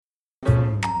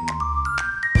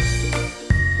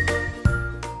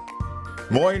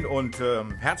Moin und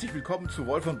herzlich willkommen zu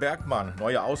Wolf und Bergmann,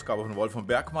 neue Ausgabe von Wolf und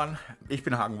Bergmann. Ich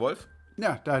bin Hagen Wolf.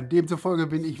 Ja, demzufolge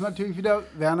bin ich natürlich wieder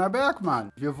Werner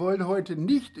Bergmann. Wir wollen heute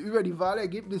nicht über die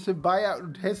Wahlergebnisse Bayern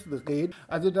und Hessen reden.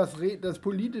 Also das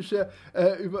Politische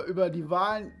über die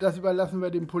Wahlen, das überlassen wir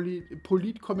den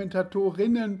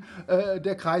Politkommentatorinnen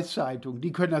der Kreiszeitung.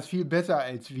 Die können das viel besser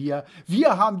als wir.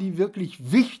 Wir haben die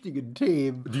wirklich wichtigen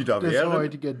Themen des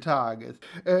heutigen Tages.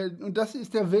 Und das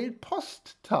ist der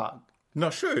Weltposttag. Na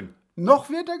schön. Noch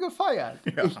wird er gefeiert.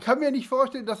 Ja. Ich kann mir nicht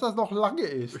vorstellen, dass das noch lange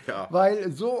ist,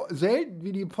 weil so selten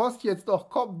wie die Post jetzt noch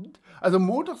kommt, also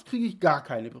montags kriege ich gar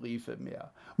keine Briefe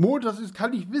mehr. Montags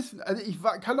kann ich wissen, also ich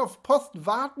kann auf Post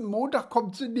warten, Montag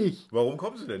kommt sie nicht. Warum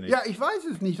kommt sie denn nicht? Ja, ich weiß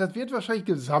es nicht. Das wird wahrscheinlich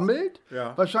gesammelt,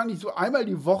 wahrscheinlich so einmal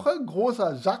die Woche,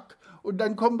 großer Sack. Und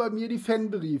dann kommen bei mir die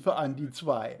Fanbriefe an, die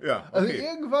 2. Ja, okay. Also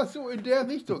irgendwas so in der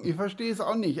Richtung. Ich verstehe es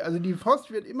auch nicht. Also die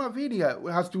Post wird immer weniger.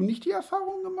 Hast du nicht die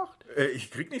Erfahrung gemacht? Ich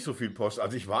kriege nicht so viel Post.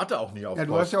 Also ich warte auch nie auf Post. Ja,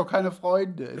 du hast ja auch keine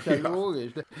Freunde. Ist ja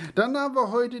logisch. Dann haben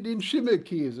wir heute den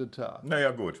Schimmelkäsetag.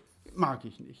 Naja, gut. Mag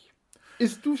ich nicht.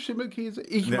 Isst du Schimmelkäse?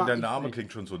 Der Name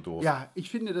klingt schon so doof. Ja,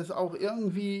 ich finde das auch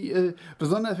irgendwie,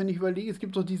 besonders wenn ich überlege, es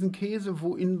gibt doch diesen Käse,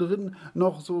 wo innen drin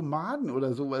noch so Maden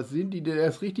oder sowas sind, die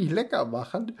das richtig lecker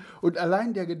machen. Und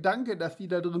allein der Gedanke, dass die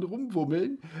da drin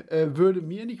rumwummeln, würde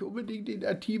mir nicht unbedingt den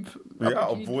Appetit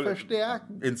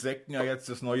verstärken. Insekten ja jetzt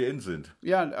das neue In sind.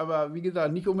 Ja, aber wie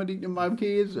gesagt, nicht unbedingt in meinem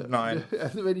Käse. Nein.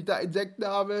 Also wenn ich da Insekten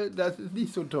habe, das ist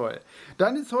nicht so toll.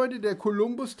 Dann ist heute der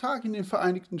Kolumbustag in den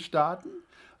Vereinigten Staaten.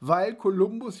 Weil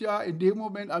Kolumbus ja in dem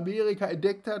Moment Amerika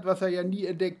entdeckt hat, was er ja nie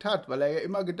entdeckt hat, weil er ja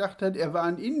immer gedacht hat, er war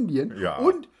in Indien. Ja.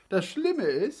 Und das Schlimme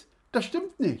ist, das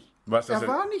stimmt nicht. Er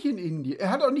war nicht in Indien.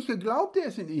 Er hat auch nicht geglaubt, er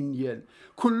ist in Indien.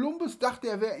 Kolumbus dachte,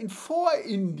 er wäre in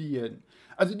Vorindien.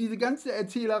 Also diese ganze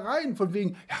Erzählereien von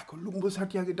wegen, ja, Kolumbus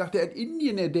hat ja gedacht, er hat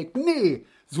Indien entdeckt. Nee,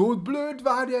 so blöd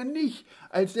war der nicht.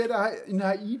 Als der da in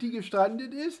Haiti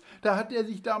gestrandet ist, da hat er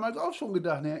sich damals auch schon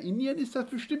gedacht, naja, Indien ist das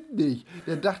bestimmt nicht.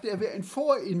 Der dachte, er wäre in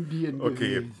Vorindien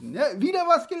gewesen. Ja, wieder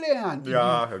was gelernt.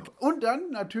 Ja. Und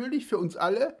dann natürlich für uns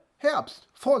alle Herbst.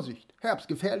 Vorsicht, Herbst,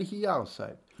 gefährliche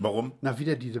Jahreszeit. Warum? Na,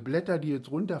 wieder diese Blätter, die jetzt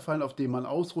runterfallen, auf denen man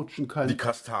ausrutschen kann. Die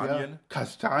Kastanien. Ja,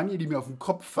 Kastanien, die mir auf den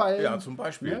Kopf fallen. Ja, zum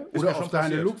Beispiel. Ja? Oder auf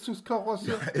deine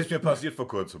Luxuskarosse. Ja, ist mir passiert vor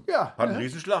kurzem. Ja. Hat einen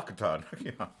Riesenschlag getan.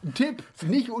 Ja. Ein Tipp,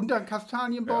 nicht unter einen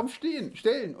Kastanienbaum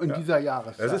stellen in dieser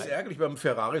Jahreszeit. Das ist ärgerlich, weil beim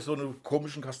Ferrari so eine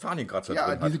komischen Kastanienkratzer drin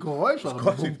hat. Ja, diese Geräusche.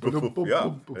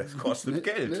 Das kostet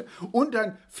Geld. Und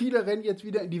dann, viele rennen jetzt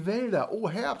wieder in die Wälder. Oh,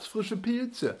 Herbst, frische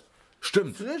Pilze.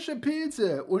 Stimmt. Frische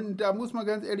Pilze. Und da muss man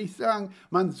ganz ehrlich sagen,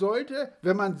 man sollte,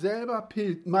 wenn man selber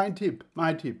Pilze, mein Tipp,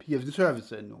 hier die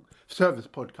Service-Sendung,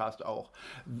 Service-Podcast auch.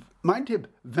 Mein Tipp,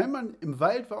 wenn man im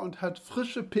Wald war und hat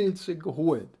frische Pilze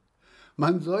geholt,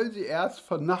 man soll sie erst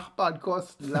von Nachbarn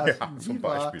kosten lassen. Ja, zum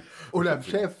Beispiel. Oder dem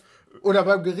Chef. Oder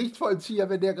beim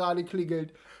Gerichtsvollzieher, wenn der gerade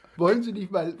klingelt. Wollen Sie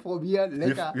nicht mal probieren?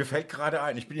 Lecker. Mir fällt gerade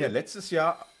ein, ich bin ja letztes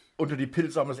Jahr unter die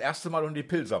Pilzsammler, das erste Mal unter die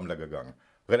Pilzsammler gegangen.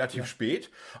 Relativ spät,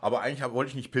 aber eigentlich wollte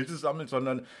ich nicht Pilze sammeln,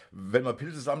 sondern wenn man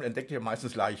Pilze sammelt, entdeckt ihr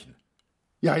meistens Leichen.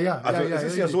 Ja. Also es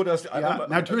ist ja so, dass...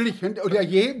 natürlich, unter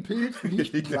jedem Pilz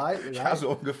liegt Leichen. Ja, so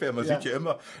ungefähr. Man sieht ja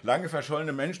immer, lange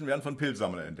verschollene Menschen werden von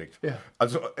Pilzsammlern entdeckt. Ja.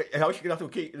 Also habe ich gedacht,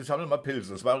 okay, ich sammle mal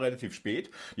Pilze. Das war relativ spät.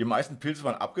 Die meisten Pilze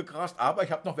waren abgegrast, aber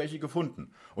ich habe noch welche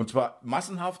gefunden. Und zwar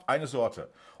massenhaft eine Sorte.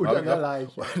 Unter der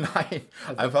Leiche? Nein,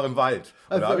 einfach im Wald.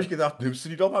 Und da habe ich gedacht, nimmst du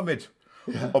die doch mal mit.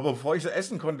 Ja. Aber bevor ich sie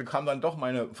essen konnte, kam dann doch,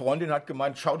 meine Freundin hat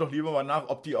gemeint, schau doch lieber mal nach,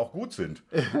 ob die auch gut sind.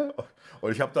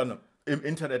 Und ich habe dann im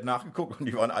Internet nachgeguckt und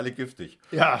die waren alle giftig.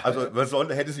 Ja. Also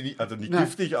hätte sie nicht, also nicht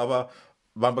giftig, aber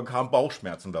man bekam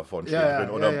Bauchschmerzen davon drin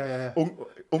oder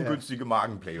ungünstige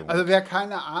Magenblähung. Also wer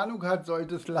keine Ahnung hat,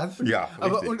 sollte es lassen. Ja,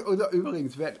 aber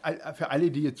übrigens, für alle,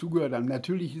 die hier zugehört haben,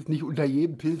 natürlich ist nicht unter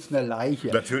jedem Pilz eine Leiche.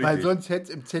 Natürlich weil nicht. sonst hätte es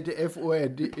im ZDF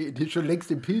schon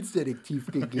längst den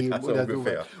Pilzdetektiv gegeben so oder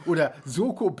ungefähr. sowas. Oder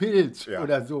Soko-Pilz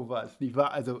oder sowas. Nicht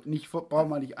wahr? Also braucht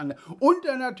man nicht an. Und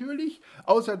dann natürlich,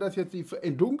 außer dass jetzt die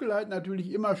Dunkelheit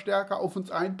natürlich immer stärker auf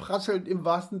uns einprasselt, im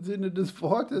wahrsten Sinne des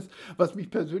Wortes, was mich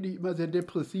persönlich immer sehr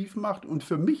depressiv macht und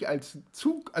für mich als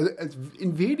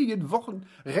in wenigen Wochen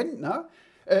Rentner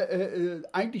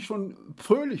eigentlich schon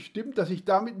fröhlich stimmt, dass ich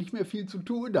damit nicht mehr viel zu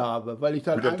tun habe, weil ich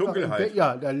dann mit der einfach Dunkelheit.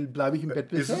 Dann bleibe ich im Bett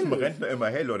bis hell. Ist es beim Rentner immer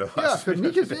hell oder was? Ja, für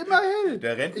mich ist es immer hell.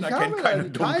 Der Rentner kennt keine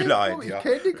Dunkelheit. Ich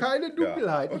kenne keine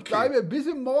Dunkelheit. Ja, okay. Ich bleibe bis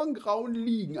im Morgengrauen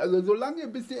liegen. Also solange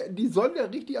bis die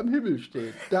Sonne richtig am Himmel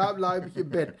steht, da bleibe ich im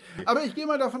Bett. Aber ich gehe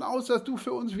mal davon aus, dass du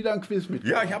für uns wieder ein Quiz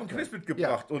mitgebracht hast. Ja, ich habe ein Quiz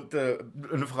mitgebracht und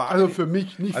eine Frage. Also für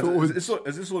mich, nicht für uns.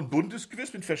 Es ist so ein buntes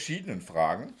Quiz mit verschiedenen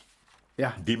Fragen.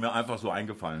 die mir einfach so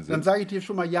eingefallen sind. Dann sage ich dir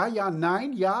schon mal ja, ja,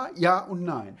 nein, ja, ja und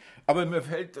nein. Aber mir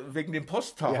fällt wegen dem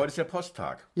Posttag, heute ist der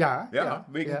Posttag. Ja,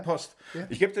 wegen Post. Ja.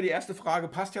 Ich gebe dir die erste Frage,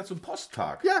 passt ja zum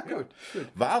Posttag. Ja, gut.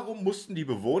 Warum mussten die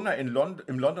Bewohner im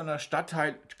Londoner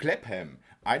Stadtteil Clapham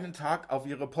einen Tag auf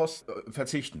ihre Post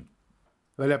verzichten?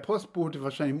 Weil der Postbote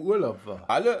wahrscheinlich im Urlaub war.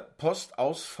 Alle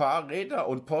Postausfahrräder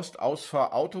und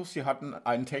Postausfahrautos, die hatten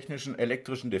einen technischen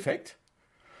elektrischen Defekt.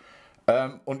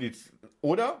 Ich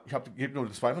gebe nur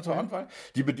das zweite zur Antwort.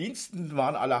 Die Bediensteten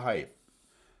waren alle high.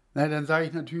 Na, dann sage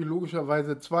ich natürlich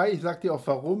logischerweise 2. Ich sage dir auch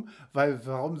warum. Weil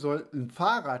warum soll ein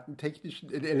Fahrrad einen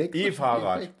technischen, elektrischen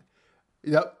E-Fahrrad. Defekt?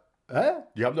 Ja, hä?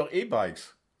 Die haben doch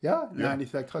E-Bikes. Ja? Nein,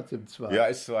 ich sage trotzdem 2. Ja,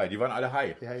 ist 2. Die waren alle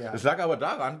high. Ja. Das lag aber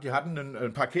daran, die hatten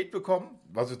ein Paket bekommen,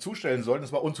 was sie zustellen sollten.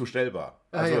 Das war unzustellbar.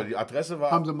 Also die Adresse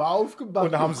war... Haben sie mal aufgemacht.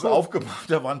 Und dann haben sie es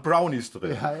aufgemacht, da waren Brownies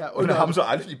drin. Und dann haben sie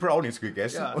alle die Brownies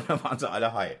gegessen und dann waren sie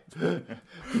alle high.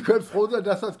 Ich könnte froh sein,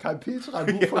 dass das kein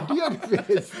Pilzreinbuch von dir gewesen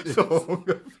ist. So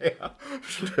ungefähr.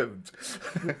 Stimmt.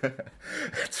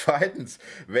 Zweitens,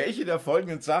 welche der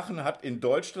folgenden Sachen hat in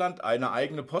Deutschland eine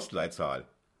eigene Postleitzahl?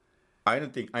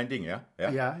 Ein Ding, ja?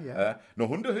 Ja. Eine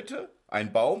Hundehütte,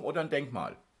 ein Baum oder ein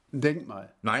Denkmal? Ein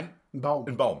Denkmal. Nein? Ein Baum.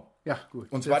 Ein Baum. Ja,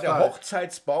 gut. Und zwar der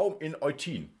Hochzeitsbaum in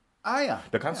Eutin. Ah ja.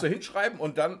 Da kannst du hinschreiben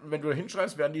und dann, wenn du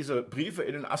hinschreibst, werden diese Briefe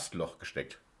in ein Astloch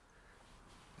gesteckt.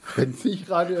 Wenn es nicht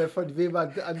gerade von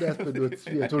jemand anders benutzt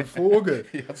wird. So ein Vogel.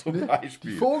 Ja, zum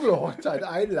Beispiel. Die Vogelhochzeit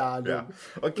einladen. Ja.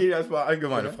 Okay, das war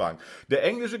allgemeine Fragen. Der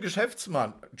englische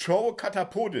Geschäftsmann Joe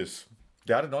Catapodis,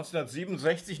 der hatte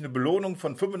 1967 eine Belohnung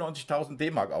von 95.000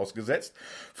 D-Mark ausgesetzt.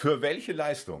 Für welche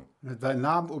Leistung? Seinen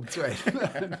Namen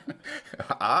umzuändern.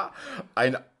 A.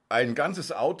 Ein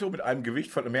ganzes Auto mit einem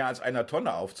Gewicht von mehr als 1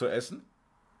 Tonne aufzuessen.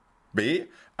 B.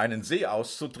 Einen See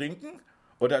auszutrinken.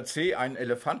 Oder C. Einen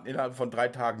Elefanten innerhalb von 3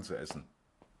 Tagen zu essen.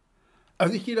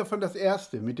 Also ich gehe davon das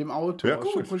erste, mit dem Auto, ja,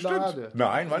 aus gut, Schokolade. Stimmt.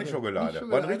 Nein, war nicht Schokolade.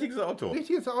 War ein richtiges Auto.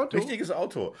 Richtiges Auto? Richtiges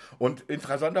Auto. Und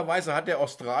interessanterweise hat der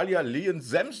Australier Liam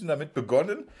Sampson damit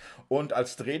begonnen und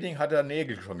als Training hat er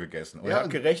Nägel schon gegessen. Und er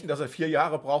hat gerechnet, dass er 4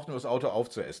 Jahre braucht, um das Auto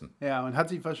aufzuessen. Ja, und hat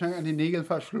sich wahrscheinlich an den Nägeln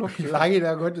verschluckt.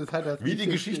 Leider Gottes hat das Wie die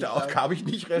Geschichte auskam, habe ich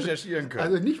nicht recherchieren können.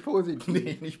 Also nicht positiv.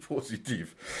 Nee, nicht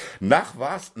positiv. Nach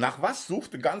was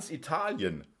suchte ganz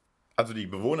Italien? Also die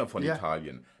Bewohner von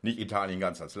Italien, nicht Italien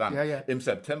ganz als Land, im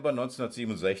September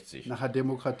 1967. Nach der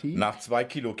Demokratie? Nach 2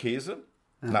 Kilo Käse,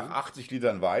 nach 80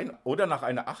 Litern Wein oder nach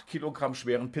einer 8 Kilogramm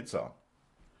schweren Pizza.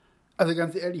 Also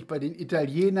ganz ehrlich, bei den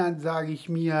Italienern sage ich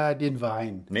mir den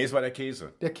Wein. Nee, es war der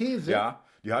Käse. Der Käse? Ja,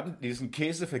 die hatten diesen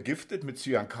Käse vergiftet mit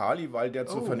Cyankali, weil der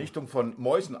zur Vernichtung von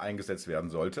Mäusen eingesetzt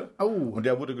werden sollte. Oh. Und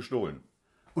der wurde gestohlen.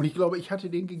 Und ich glaube, ich hatte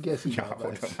den gegessen. Ja,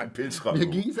 oder mein Pilzragout. Mir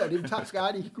ging es an dem Tag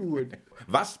gar nicht gut.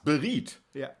 Was beriet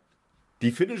Ja.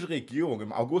 die finnische Regierung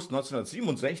im August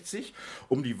 1967,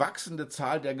 um die wachsende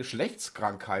Zahl der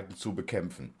Geschlechtskrankheiten zu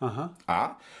bekämpfen? Aha.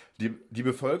 A. Der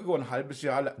Bevölkerung ein halbes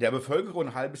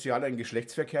Jahr lang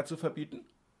Geschlechtsverkehr zu verbieten?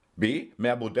 B.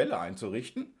 Mehr Bordelle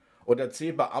einzurichten? Oder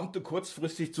C. Beamte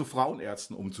kurzfristig zu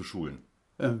Frauenärzten umzuschulen?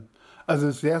 Also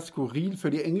sehr skurril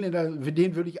für die Engländer, für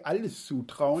denen würde ich alles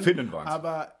zutrauen. Finnen waren es.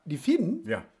 Aber die Finnen?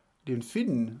 Ja. Den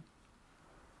Finnen?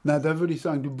 Na, da würde ich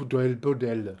sagen, die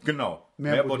Bordelle. Genau.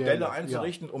 Mehr Bordelle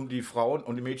einzurichten, um die Frauen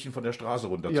und die Mädchen von der Straße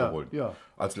runterzuholen. Ja.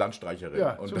 Als Landstreicherin.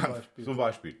 Ja, und zum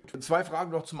Beispiel. 2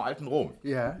 Fragen noch zum alten Rom.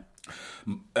 Ja.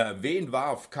 Wen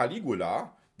warf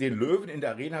Caligula den Löwen in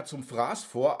der Arena zum Fraß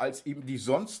vor, als ihm die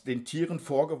sonst den Tieren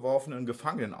vorgeworfenen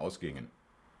Gefangenen ausgingen?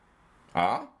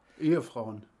 A.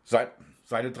 Ehefrauen.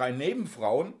 Seine 3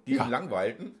 Nebenfrauen, die ihn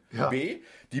langweilten. Ja. B.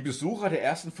 Die Besucher der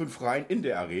ersten 5 Reihen in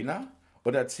der Arena.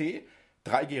 Oder C.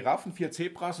 3 Giraffen, 4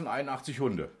 Zebras und 81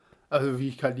 Hunde. Also wie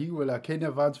ich Caligula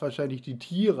kenne, waren es wahrscheinlich die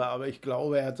Tiere, aber ich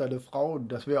glaube, er hat seine Frauen.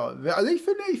 Das also ich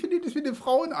finde das mit den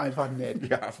Frauen einfach nett.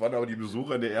 Ja, es waren aber die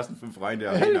Besucher der ersten 5 Reihen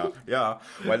der Arena. Ja,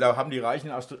 weil da haben die reichen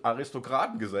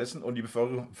Aristokraten gesessen und die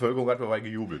Bevölkerung hat dabei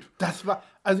gejubelt. Das war,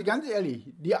 also ganz ehrlich,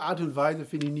 die Art und Weise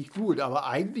finde ich nicht gut, aber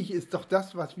eigentlich ist doch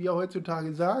das, was wir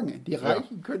heutzutage sagen. Die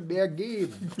Reichen können mehr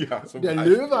geben. Ja, der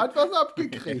Löwe hat was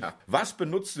abgekriegt. Ja. Was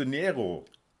benutzte Nero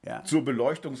zur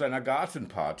Beleuchtung seiner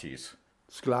Gartenpartys?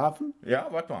 Sklaven? Ja,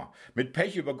 warte mal. Mit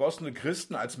Pech übergossene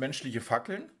Christen als menschliche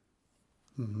Fackeln.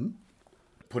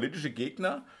 Politische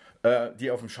Gegner,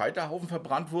 die auf dem Scheiterhaufen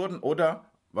verbrannt wurden. Oder,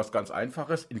 was ganz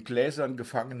Einfaches, in Gläsern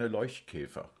gefangene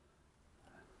Leuchtkäfer.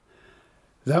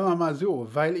 Sagen wir mal so,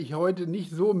 weil ich heute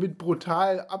nicht so mit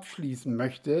brutal abschließen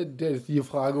möchte, die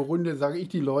Fragerunde, sage ich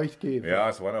die Leuchtkäfer. Ja,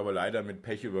 es waren aber leider mit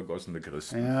Pech übergossene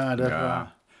Christen. Ja, das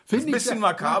war... Ist ein bisschen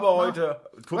makaber heute.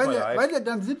 Tut mir leid. Weil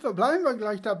dann bleiben wir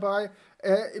gleich dabei.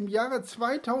 Im Jahre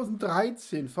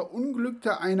 2013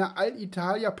 verunglückte eine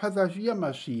Alitalia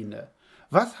Passagiermaschine.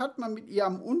 Was hat man mit ihr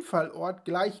am Unfallort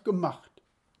gleich gemacht?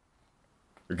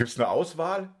 Gibt es eine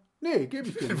Auswahl? Nee, gebe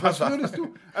ich dir nicht. Was würdest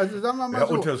du? Also sagen wir mal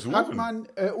so, hat man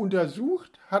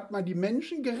untersucht, hat man die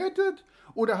Menschen gerettet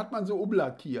oder hat man so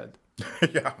umlackiert?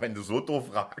 Ja, wenn du so doof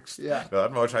fragst, dann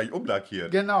hat man wahrscheinlich umlackiert.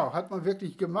 Genau, hat man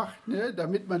wirklich gemacht, ne,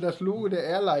 damit man das Logo der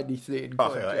Airline nicht sehen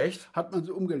konnte. Ach ja, echt? Hat man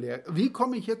so umgelegt. Wie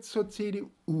komme ich jetzt zur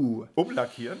CDU?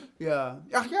 Umlackieren? Ja.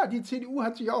 Ach ja, die CDU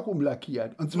hat sich auch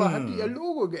umlackiert. Und zwar hat die ihr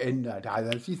Logo geändert.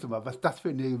 Also siehst du mal, was das für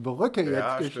eine Brücke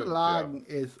jetzt geschlagen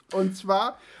ist. Und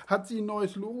zwar hat sie ein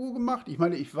neues Logo gemacht. Ich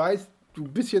meine, ich weiß, du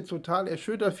bist jetzt total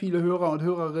erschüttert, viele Hörer und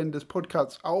Hörerinnen des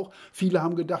Podcasts auch. Viele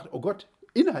haben gedacht, oh Gott,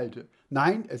 Inhalte.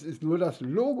 Nein, es ist nur das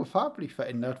Logo farblich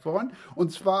verändert worden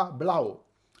und zwar blau.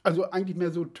 Also eigentlich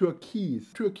mehr so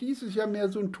türkis. Türkis ist ja mehr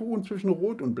so ein Ton zwischen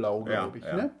Rot und Blau, glaube ich.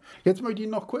 Ja. Ne? Jetzt möchte ich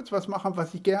noch kurz was machen,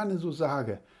 was ich gerne so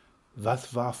sage.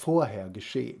 Was war vorher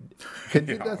geschehen? Kennen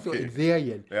Sie das so in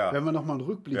Serien? Ja. Wenn man nochmal einen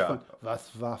Rückblick von,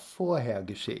 was war vorher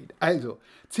geschehen? Also,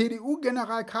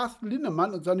 CDU-General Carsten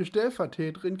Linnemann und seine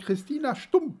Stellvertreterin Christina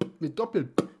Stump mit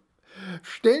Doppel-P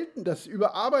stellten das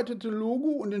überarbeitete Logo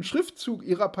und den Schriftzug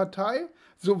ihrer Partei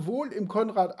sowohl im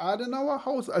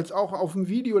Konrad-Adenauer-Haus als auch auf dem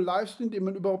Video-Livestream, den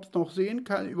man überhaupt noch sehen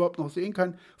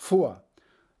kann, vor.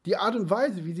 Die Art und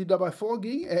Weise, wie sie dabei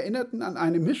vorging, erinnerten an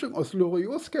eine Mischung aus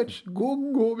Loriot-Sketch,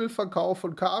 Gurkengobelverkauf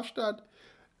von Karstadt.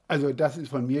 Also das ist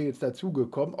von mir jetzt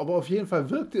dazugekommen, aber auf jeden Fall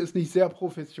wirkte es nicht sehr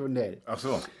professionell. Ach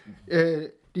so.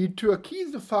 Die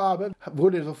türkise Farbe,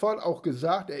 wurde sofort auch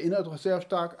gesagt, erinnert doch sehr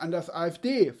stark an das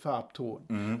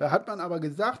AfD-Farbton. Da hat man aber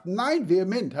gesagt, nein,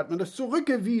 vehement, hat man das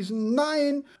zurückgewiesen,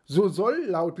 nein. So soll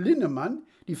laut Linnemann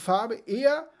die Farbe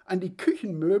eher an die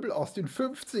Küchenmöbel aus den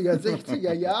 50er,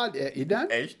 60er Jahren erinnern.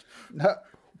 Echt?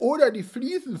 Oder die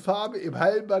Fliesenfarbe im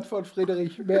Hallenbad von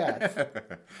Friedrich Merz.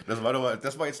 Das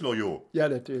war jetzt Loriot. Ja,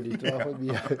 natürlich, das war von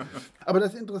mir. Aber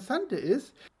das Interessante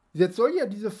ist, jetzt soll ja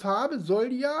diese Farbe,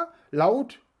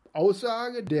 laut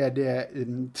Aussage der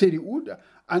CDU,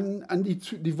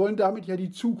 die wollen damit ja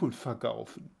die Zukunft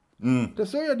verkaufen. Das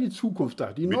soll ja die Zukunft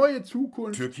sein, die neue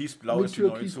Zukunft. Türkisblau ist die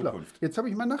neue Zukunft. Jetzt habe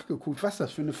ich mal nachgeguckt, was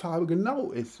das für eine Farbe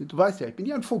genau ist. Du weißt ja, ich bin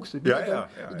ja ein Fuchs.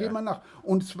 Geh mal nach.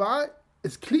 Und zwar,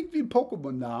 es klingt wie ein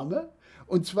Pokémon-Name,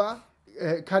 und zwar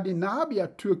Cadenabia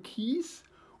Türkis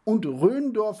und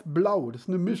Röndorf Blau. Das ist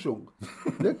eine Mischung.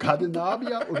 Ne?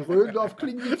 Cadenabia und Röndorf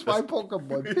klingen wie zwei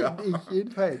Pokémon, finde ich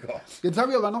jedenfalls. Jetzt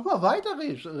habe ich aber noch mal weiter.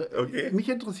 Okay. Mich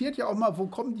interessiert ja auch mal, wo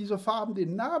kommen diese Farben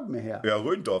den Namen her? Ja,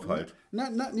 Röndorf halt.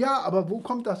 Ja, aber wo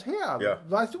kommt das her? Ja.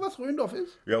 Weißt du, was Röndorf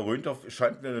ist? Ja, Röndorf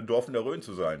scheint ein Dorf in der Rhön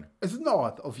zu sein. Es ist ein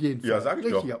Ort, auf jeden Fall. Ja, sag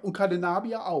ich doch. Und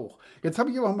Cadenabia auch. Jetzt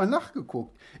habe ich aber mal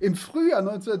nachgeguckt. Im Frühjahr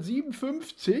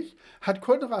 1957 hat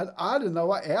Konrad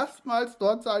Adenauer erstmals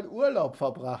dort seinen Urlaub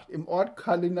verbracht, im Ort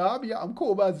Cadenabia am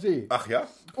Comer See. Ach ja?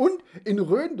 Und in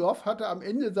Röndorf hat er am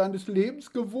Ende seines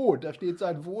Lebens gewohnt. Da steht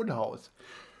sein Wohnhaus.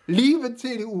 Liebe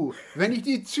CDU, wenn ich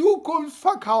die Zukunft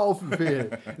verkaufen will,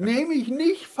 nehme ich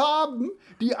nicht Farben,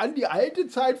 die an die alte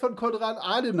Zeit von Konrad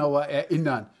Adenauer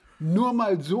erinnern. Nur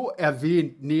mal so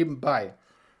erwähnt nebenbei.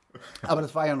 Aber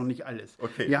das war ja noch nicht alles.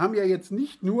 Okay. Wir haben ja jetzt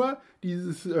nicht nur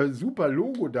dieses super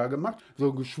Logo da gemacht, so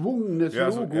ein geschwungenes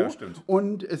Logo. Stimmt.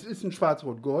 Und es ist ein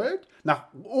Schwarz-Rot-Gold, nach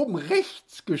oben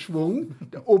rechts geschwungen,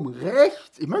 oben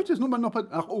rechts, ich möchte es nur mal noch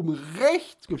nach oben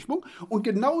rechts geschwungen. Und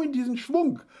genau in diesen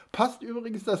Schwung passt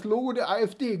übrigens das Logo der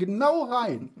AfD genau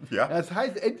rein. Ja. Das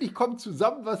heißt, endlich kommt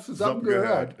zusammen, was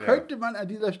zusammengehört. Könnte man an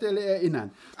dieser Stelle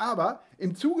erinnern. Aber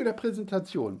im Zuge der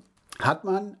Präsentation hat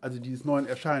man, also dieses neuen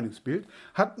Erscheinungsbild,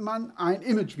 hat man ein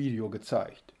Imagevideo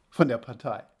gezeigt von der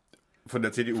Partei. Von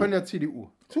der CDU? Von der CDU.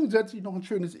 Zusätzlich noch ein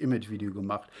schönes Imagevideo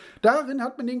gemacht. Darin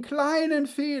hat man den kleinen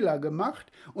Fehler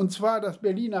gemacht, und zwar das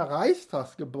Berliner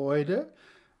Reichstagsgebäude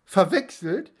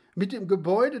verwechselt mit dem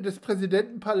Gebäude des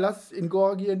Präsidentenpalasts in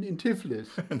Georgien in Tiflis.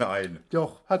 Nein.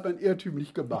 Doch, hat man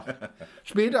irrtümlich gemacht.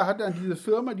 Später hat dann diese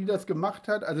Firma, die das gemacht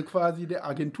hat, also quasi der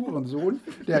Agenturensohn,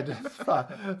 der das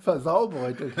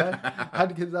versaubeutelt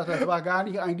hat gesagt, das war gar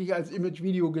nicht eigentlich als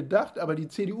Imagevideo gedacht, aber die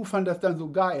CDU fand das dann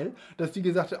so geil, dass die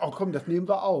gesagt hat, oh komm, das nehmen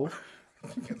wir auf.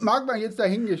 Mag man jetzt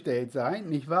dahingestellt sein,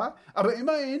 nicht wahr? Aber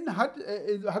immerhin hat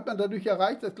man dadurch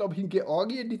erreicht, dass, glaube ich, in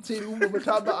Georgien die CDU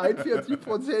momentan bei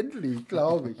 41% liegt,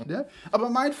 glaube ich. Ne? Aber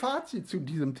mein Fazit zu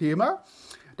diesem Thema,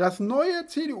 das neue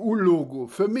CDU-Logo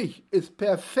für mich ist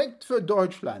perfekt für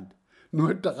Deutschland.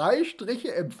 Nur 3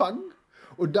 Striche empfangen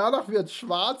und danach wird es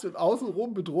schwarz und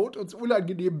außenrum bedroht uns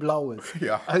unangenehm blaues.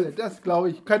 Ja. Also das, glaube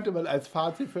ich, könnte man als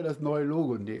Fazit für das neue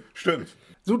Logo nehmen. Stimmt.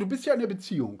 So, du bist ja in einer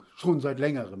Beziehung, schon seit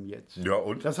längerem jetzt. Ja,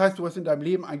 und? Das heißt, du hast in deinem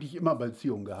Leben eigentlich immer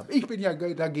Beziehungen gehabt. Ich bin ja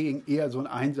dagegen eher so ein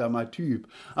einsamer Typ.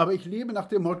 Aber ich lebe nach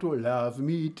dem Motto, love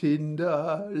me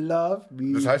Tinder, love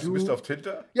me. Das heißt, du bist auf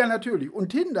Tinder? Ja, natürlich. Und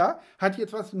Tinder hat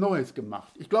jetzt was Neues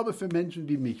gemacht. Ich glaube, für Menschen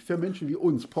wie mich, für Menschen wie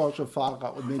uns,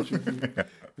 Porsche-Fahrer und Menschen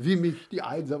wie mich, die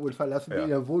einsam und verlassen in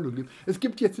der Wohnung leben. Es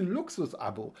gibt jetzt ein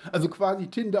Luxus-Abo. Also quasi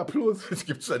Tinder Plus.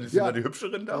 Sind da die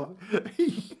Hübscheren da?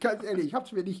 Ganz ehrlich, ich habe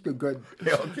es mir nicht gegönnt.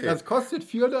 Ja, okay. Das kostet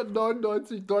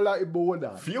 $499 im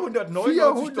Monat. $499 im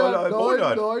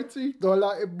Monat?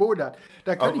 $499 im Monat.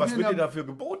 Aber was wird dir dafür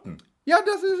geboten? Ja,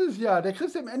 das ist es ja. Der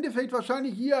kriegst du im Endeffekt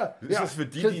wahrscheinlich hier. Ist das für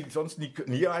die sonst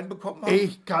nie einbekommen haben?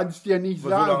 Ich kann es dir nicht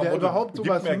sagen, wer überhaupt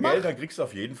sowas macht. Gib mehr Geld, dann macht. kriegst du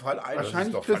auf jeden Fall ein.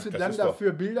 Wahrscheinlich kriegst du dann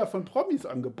dafür Bilder von Promis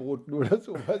angeboten oder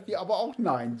so, die aber auch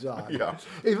Nein sagen. Ja.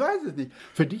 Ich weiß es nicht.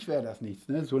 Für dich wäre das nichts,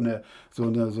 ne? So eine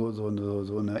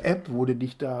App, wo du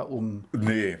dich da um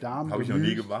Damen habe ich noch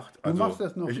nie gemacht. Du machst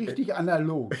das noch richtig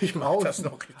analog. Ich mache das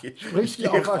noch richtig. Sprich dich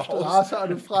auf der Straße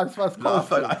an und fragst, was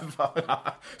kostet.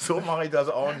 So mache ich das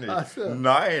auch nicht.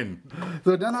 Nein.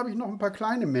 So, dann habe ich noch ein paar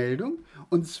kleine Meldungen.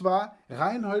 Und zwar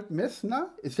Reinhold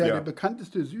Messner, ist ja der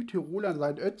bekannteste Südtiroler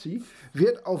seit Ötzi,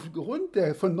 wird aufgrund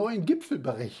von neuen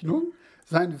Gipfelberechnungen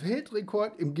seinen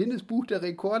Weltrekord im Guinness-Buch der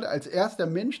Rekorde als erster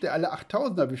Mensch, der alle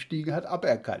 8000er bestiegen hat,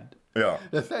 aberkannt. Ja.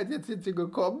 Das heißt, jetzt sind sie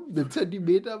gekommen, mit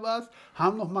Zentimeter war es,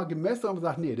 haben nochmal gemessen und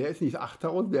gesagt, nee, der ist nicht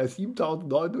 8000, der ist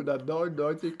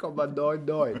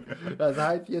 7999,99. Das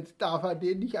heißt, jetzt darf er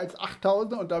den nicht als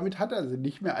 8000 und damit hat er sie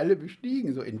nicht mehr alle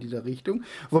bestiegen, so in dieser Richtung.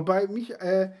 Wobei mich,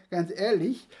 ganz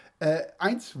ehrlich,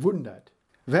 eins wundert.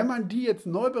 Wenn man die jetzt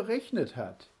neu berechnet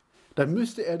hat, dann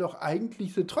müsste er doch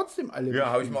eigentlich sie trotzdem alle Ja,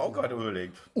 habe ich mir auch gerade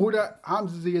überlegt. Oder haben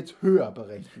sie sie jetzt höher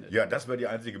berechnet? Ja, das wäre die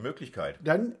einzige Möglichkeit.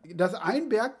 Dann, dass ein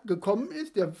Berg gekommen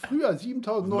ist, der früher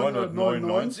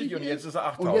 7.999 und jetzt ist er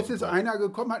 8.000. Und jetzt ist einer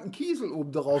gekommen, hat einen Kiesel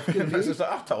oben drauf gelegt. Jetzt ist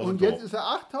er 8.000. Und jetzt ist er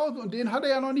 8.000 und den hat er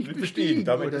ja noch nicht bestiegen.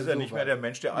 Damit ist er nicht mehr der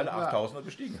Mensch, der alle 8.000er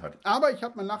bestiegen hat. Aber ich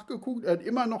habe mal nachgeguckt, er hat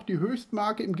immer noch die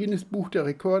Höchstmarke im Guinness-Buch der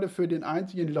Rekorde für den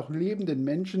einzigen noch lebenden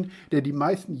Menschen, der die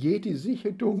meisten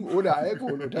Yeti-Sichtungen ohne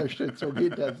Alkoholunterstützung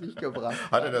hinter sich gebracht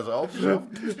hat. Hat er das auch geschafft?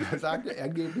 Er sagte,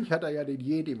 angeblich hat er ja den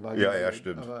Yeti mal gesehen. Ja,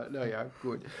 stimmt. Aber naja,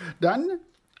 gut. Dann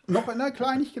noch eine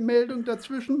kleine Meldung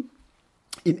dazwischen.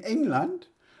 In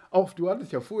England, du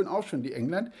hattest ja vorhin auch schon die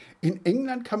England, in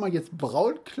England kann man jetzt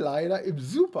Brautkleider im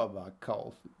Supermarkt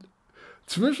kaufen.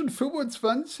 Zwischen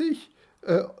 25,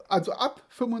 also ab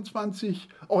 25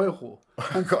 Euro.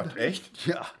 Oh Gott, echt?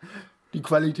 Ja. Die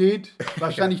Qualität,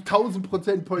 wahrscheinlich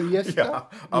 1000% Polyester. Ja,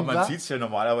 aber man zieht es ja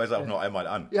normalerweise auch nur einmal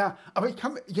an. Ja, aber ich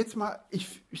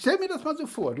stell mir das mal so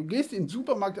vor, du gehst in den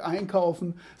Supermarkt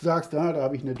einkaufen, sagst, da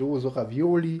habe ich eine Dose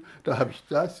Ravioli, da habe ich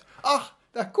das. Ach,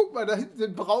 guck mal, da hinten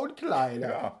sind Brautkleider.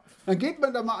 Ja. Dann geht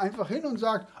man da mal einfach hin und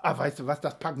sagt, weißt du was,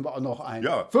 das packen wir auch noch ein.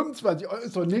 Ja. 25 Euro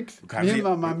ist doch nichts, nehmen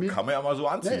wir mal mit. Kann man ja mal so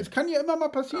anziehen. Es kann ja immer mal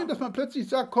passieren, dass man plötzlich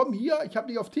sagt, komm hier, ich habe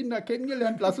dich auf Tinder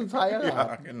kennengelernt, lass uns heiraten.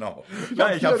 Ja, genau.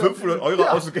 Ich habe 500 Euro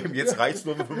ausgegeben, jetzt reicht es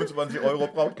nur für 25 Euro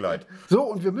Brautkleid. So,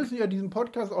 und wir müssen ja diesen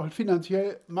Podcast auch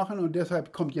finanziell machen und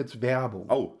deshalb kommt jetzt Werbung.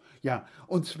 Oh. Ja,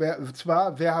 und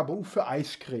zwar Werbung für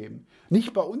Eiscreme.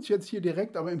 Nicht bei uns jetzt hier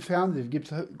direkt, aber im Fernsehen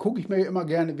gucke ich mir immer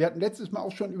gerne. Wir hatten letztes Mal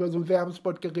auch schon über so einen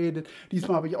Werbespot geredet.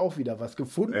 Diesmal habe ich auch wieder was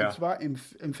gefunden. Ja. Und zwar im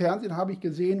Fernsehen habe ich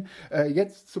gesehen,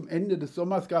 jetzt zum Ende des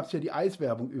Sommers gab es ja die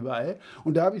Eiswerbung überall.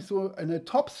 Und da habe ich so eine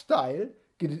Top-Style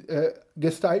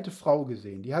gestylte Frau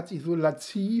gesehen. Die hat sich so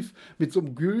laziv mit so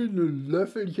einem güldenen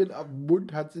Löffelchen am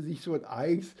Mund hat sie sich so ein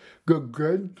Eis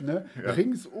gegönnt. Ne? Ja.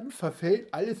 Ringsum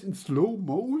verfällt alles in Slow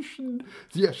Motion.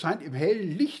 Sie erscheint im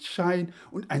hellen Lichtschein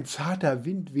und ein zarter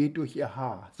Wind weht durch ihr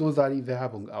Haar. So sah die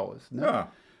Werbung aus. Ne?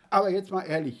 Ja. Aber jetzt mal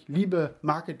ehrlich, liebe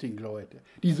Marketingleute,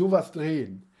 die sowas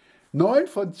drehen. 9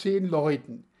 von 10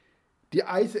 Leuten, die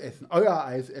Eis essen, euer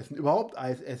Eis essen, überhaupt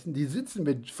Eis essen, die sitzen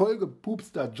mit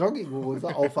vollgepupster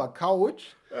Jogginghose auf der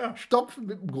Couch, stopfen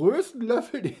mit dem größten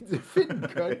Löffel, den sie finden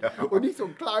können, und nicht so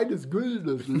ein kleines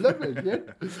güldenes Löffelchen,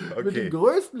 mit dem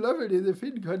größten Löffel, den sie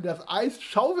finden können, das Eis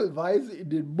schaufelweise in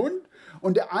den Mund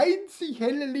und der einzig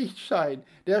helle Lichtschein,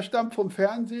 der stammt vom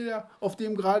Fernseher, auf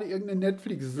dem gerade irgendeine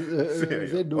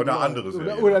Netflix-Sendung oder eine andere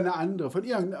Serie. Oder eine andere, von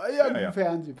irgendeinem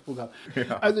Fernsehprogramm.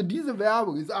 Ja. Also diese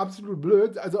Werbung ist absolut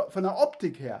blöd, also von der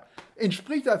Optik her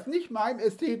entspricht das nicht meinem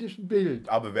ästhetischen Bild.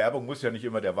 Aber Werbung muss ja nicht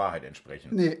immer der Wahrheit entsprechen.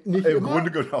 Nee, nicht Im immer.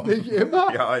 Grunde genommen. Nicht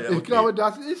immer. Ja, okay. Ich glaube,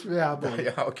 das ist Werbung.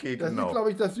 Ja, okay, genau. Das ist,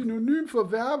 glaube ich, das Synonym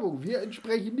für Werbung. Wir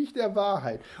entsprechen nicht der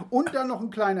Wahrheit. Und dann noch ein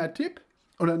kleiner Tipp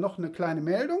oder noch eine kleine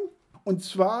Meldung. Und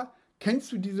zwar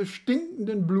kennst du diese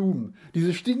stinkenden Blumen?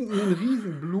 Diese stinkenden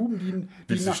Riesenblumen,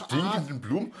 die diese nach stinkenden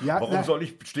Blumen? Ja, warum soll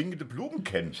ich stinkende Blumen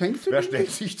kennen? Schenkst du Wer die stellt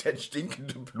nicht? sich denn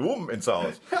stinkende Blumen ins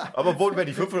Haus? Aber wohl, wenn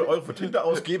ich 500 Euro für Tinte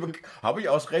ausgebe, habe ich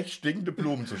aus Recht stinkende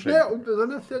Blumen zu schenken. Ja, und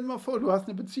besonders stell dir mal vor, du hast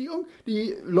eine Beziehung,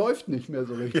 die läuft nicht mehr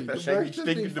so richtig. Ja, Du schenke ich möchtest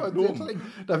nicht stinkende von Blumen. dir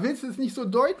trinken. Da willst du es nicht so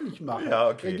deutlich machen. Ja,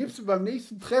 okay. Dann gibst du beim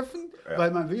nächsten Treffen,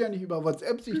 weil man will ja nicht über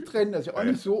WhatsApp sich trennen, das ist ja auch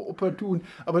nicht so opportun.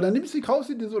 Aber dann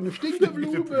kaufst du dir so eine stinkende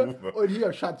Blume und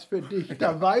hier, Schatz, für dich.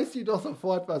 Da weiß sie doch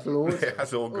sofort, was los ist. Ja,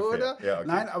 so ungefähr. Oder? Ja, okay.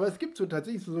 Nein, aber es gibt so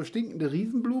tatsächlich so stinkende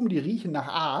Riesenblumen, die riechen nach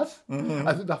Aas,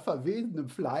 also nach verwesenem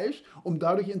Fleisch, um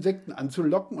dadurch Insekten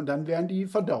anzulocken und dann werden die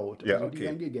verdaut. Ja, also okay. die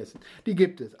werden gegessen. Die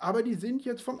gibt es. Aber die sind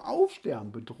jetzt vom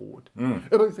Aussterben bedroht.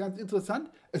 Übrigens ganz interessant,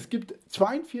 es gibt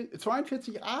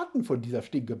 42 Arten von dieser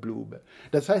Stinkeblume.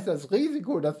 Das heißt, das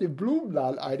Risiko, dass du im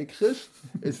Blumenladen eine kriegst,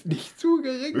 ist nicht zu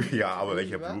gering. Ja, aber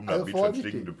welcher Blumenladen bietet schon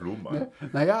stinkende Blumen an?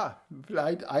 Naja,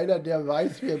 vielleicht einer, der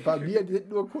weiß, bei mir sind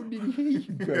nur Kunden, die nicht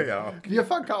riechen können. Ja, okay. Wir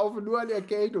verkaufen nur an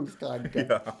Erkältungskranke.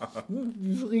 Ja.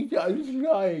 Das riecht ja alles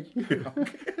gleich. Ja,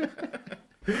 okay.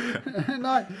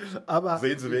 Nein, aber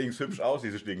Sehen sie wenigstens hübsch aus,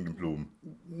 diese stinkenden Blumen.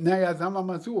 naja, sagen wir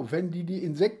mal so, wenn die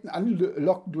Insekten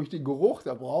anlocken durch den Geruch,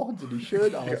 da brauchen sie nicht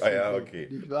schön aussehen. Ja, okay.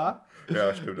 Nicht wahr?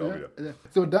 Ja, stimmt auch wieder.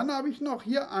 So, dann habe ich noch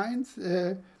hier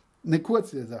eine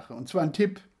kurze Sache, und zwar ein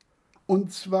Tipp.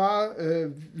 Und zwar,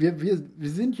 wir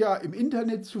sind ja im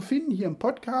Internet zu finden, hier im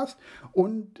Podcast.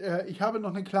 Und ich habe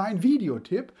noch einen kleinen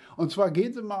Videotipp. Und zwar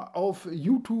gehen Sie mal auf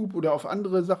YouTube oder auf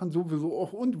andere Sachen sowieso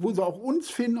auch, wo Sie auch uns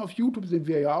finden. Auf YouTube sind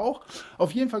wir ja auch.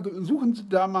 Auf jeden Fall suchen Sie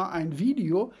da mal ein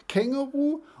Video,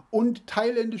 Känguru und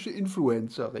thailändische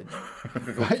Influencerin.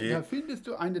 Okay. Da findest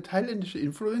du eine thailändische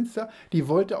Influencer, die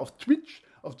wollte auf Twitch,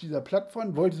 auf dieser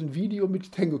Plattform, wollte so ein Video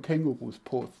mit Kängurus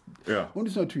posten. Ja. Und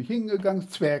ist natürlich hingegangen,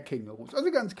 Zwergkängurus,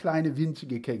 also ganz kleine,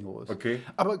 winzige Kängurus. Okay.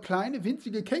 Aber kleine,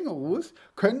 winzige Kängurus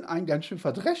können einen ganz schön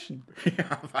verdreschen.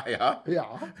 Ja.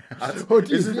 Ja. Also, Und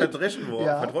die ist es sind- verdroschen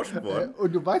worden?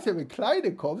 Und du weißt ja, wenn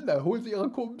Kleine kommen, dann holen sie ihre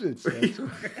Kumpels.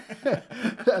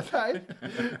 Das heißt,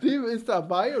 sie ist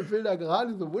dabei und will da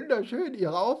gerade so wunderschön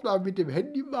ihre Aufnahmen mit dem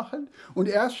Handy machen. Und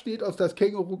erst steht aus das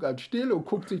Känguru ganz still und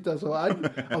guckt sich das so an.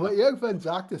 Aber irgendwann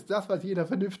sagt es das, was jeder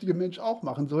vernünftige Mensch auch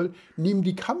machen soll: Nimm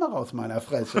die Kamera aus meiner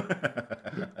Fresse.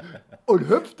 Und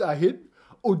hüpft dahin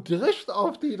und drischt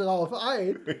auf die drauf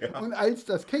ein. Ja. Und als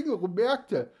das Känguru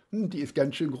merkte, die ist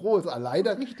ganz schön groß,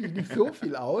 leider richtig nicht so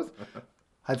viel aus,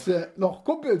 hat sie noch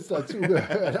Kumpels dazu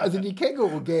gehört, also die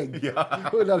Känguru-Gang.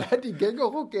 Ja. Und dann hat die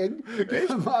Känguru-Gang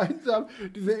gemeinsam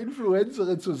diese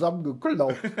Influencerin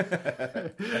zusammengekloppt.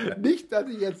 Nicht, dass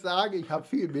ich jetzt sage, ich habe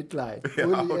viel Mitleid,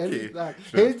 muss ich ehrlich sagen.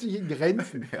 Hält sich in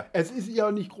Grenzen. Ja. Es ist ihr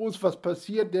auch nicht groß was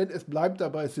passiert, denn es bleibt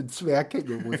dabei, es sind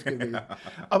Zwergkängurus gewesen.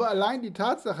 Aber allein die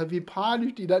Tatsache, wie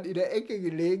panisch die dann in der Ecke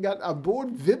gelegen hat, am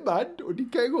Boden wimmernd und die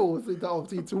Kängurus sind da auf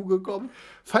sie zugekommen,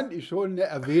 fand ich schon eine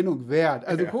Erwähnung wert.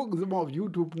 Also gucken Sie mal auf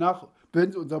YouTube nach.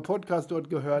 Wenn Sie unseren Podcast dort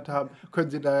gehört haben, können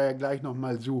Sie da ja gleich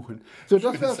nochmal suchen. So,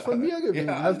 das wäre es von mir gewesen.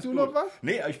 Ja, hast du noch was?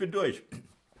 Nee, ich bin durch.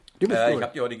 Du bist durch. Ich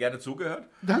habe dir heute gerne zugehört.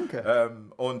 Danke.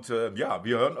 Ja,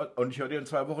 wir hören und ich höre dir in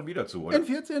 2 Wochen wieder zu, oder? In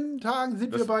 14 Tagen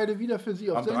sind wir beide wieder für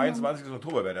Sie auf Am Sendung. 23.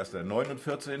 Oktober wäre das denn. 9 und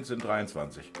 14 sind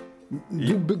 23.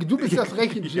 Du bist das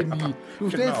Rechengenie. Ja, Du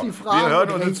stellst genau. die Fragen. Wir hören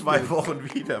uns in rechnest. 2 Wochen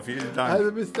wieder. Vielen Dank.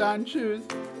 Also bis dann. Tschüss.